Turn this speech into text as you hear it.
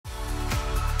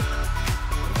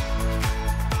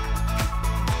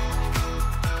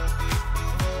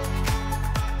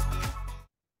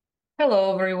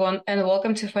Hello everyone and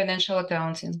welcome to Financial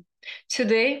Accounting.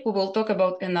 Today we will talk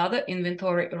about another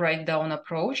inventory write-down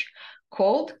approach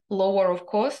called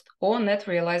Lower-of-Cost-or-Net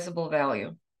Realizable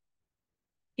Value.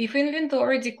 If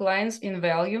inventory declines in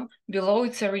value below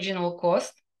its original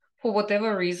cost, for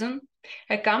whatever reason,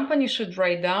 a company should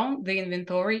write down the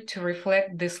inventory to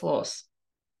reflect this loss.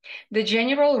 The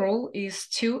general rule is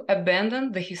to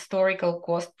abandon the historical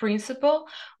cost principle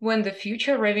when the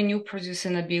future revenue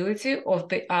producing ability of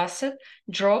the asset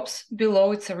drops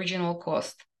below its original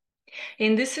cost.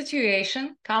 In this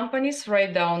situation, companies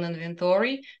write down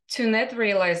inventory to net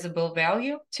realizable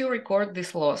value to record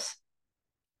this loss.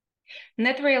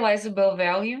 Net realizable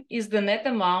value is the net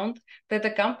amount that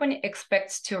a company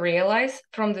expects to realize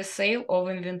from the sale of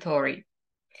inventory.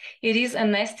 It is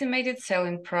an estimated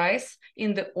selling price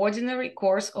in the ordinary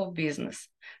course of business,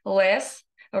 less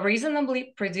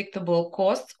reasonably predictable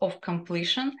costs of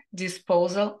completion,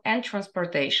 disposal, and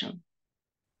transportation.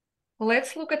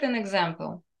 Let's look at an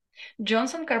example.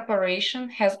 Johnson Corporation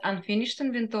has unfinished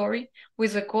inventory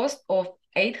with a cost of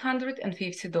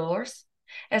 $850,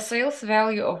 a sales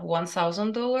value of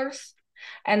 $1,000,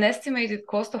 an estimated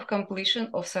cost of completion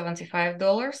of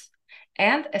 $75,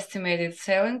 and estimated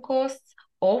selling costs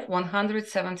of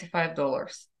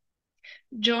 $175.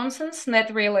 Johnson's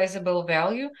net realizable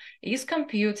value is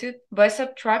computed by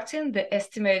subtracting the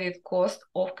estimated cost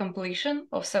of completion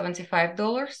of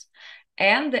 $75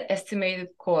 and the estimated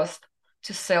cost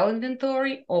to sell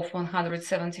inventory of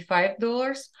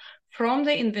 $175 from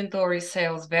the inventory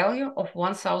sales value of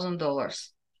 $1,000.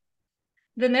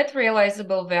 The net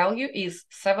realizable value is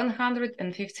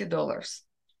 $750.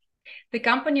 The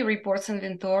company reports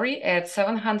inventory at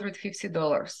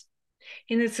 $750.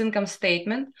 In its income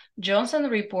statement, Johnson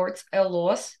reports a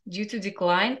loss due to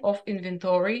decline of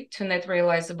inventory to net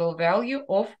realizable value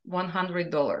of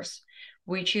 $100,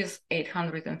 which is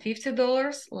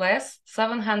 $850 less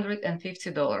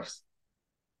 $750.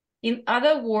 In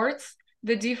other words,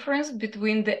 the difference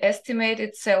between the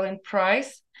estimated selling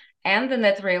price and the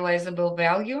net realizable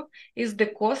value is the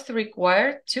cost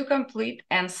required to complete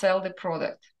and sell the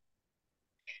product.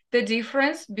 The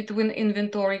difference between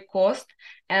inventory cost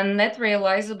and net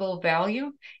realizable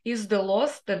value is the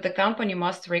loss that the company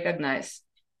must recognize.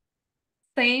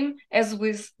 Same as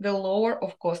with the lower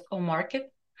of cost or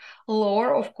market,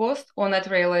 lower of cost or net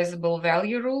realizable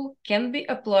value rule can be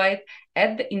applied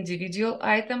at the individual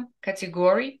item,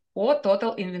 category, or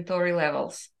total inventory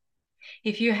levels.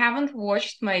 If you haven't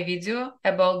watched my video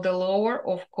about the lower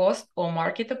of cost or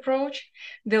market approach,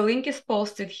 the link is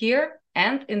posted here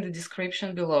and in the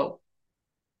description below.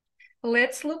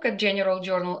 Let's look at general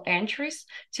journal entries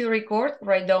to record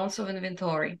write-downs of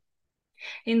inventory.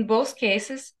 In both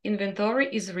cases, inventory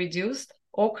is reduced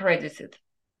or credited.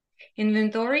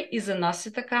 Inventory is an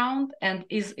asset account and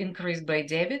is increased by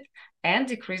debit and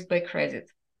decreased by credit.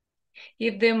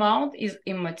 If the amount is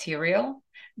immaterial,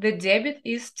 the debit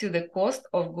is to the cost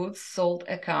of goods sold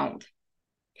account.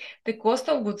 The cost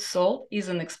of goods sold is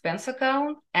an expense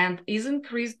account and is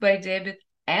increased by debit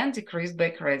and decreased by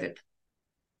credit.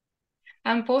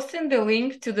 I'm posting the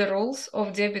link to the rules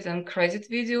of debit and credit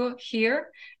video here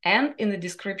and in the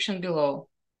description below.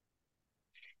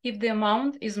 If the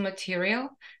amount is material,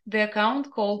 the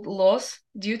account called loss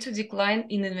due to decline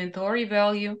in inventory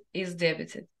value is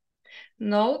debited.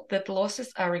 Note that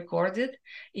losses are recorded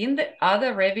in the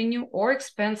other revenue or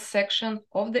expense section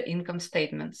of the income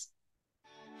statements.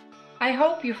 I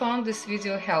hope you found this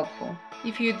video helpful.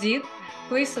 If you did,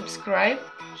 please subscribe,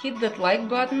 hit that like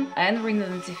button and ring the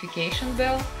notification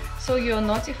bell so you are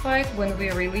notified when we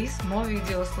release more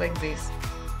videos like this.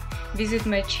 Visit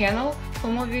my channel for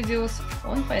more videos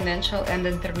on financial and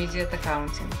intermediate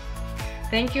accounting.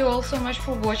 Thank you all so much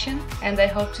for watching, and I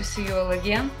hope to see you all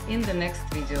again in the next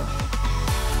video.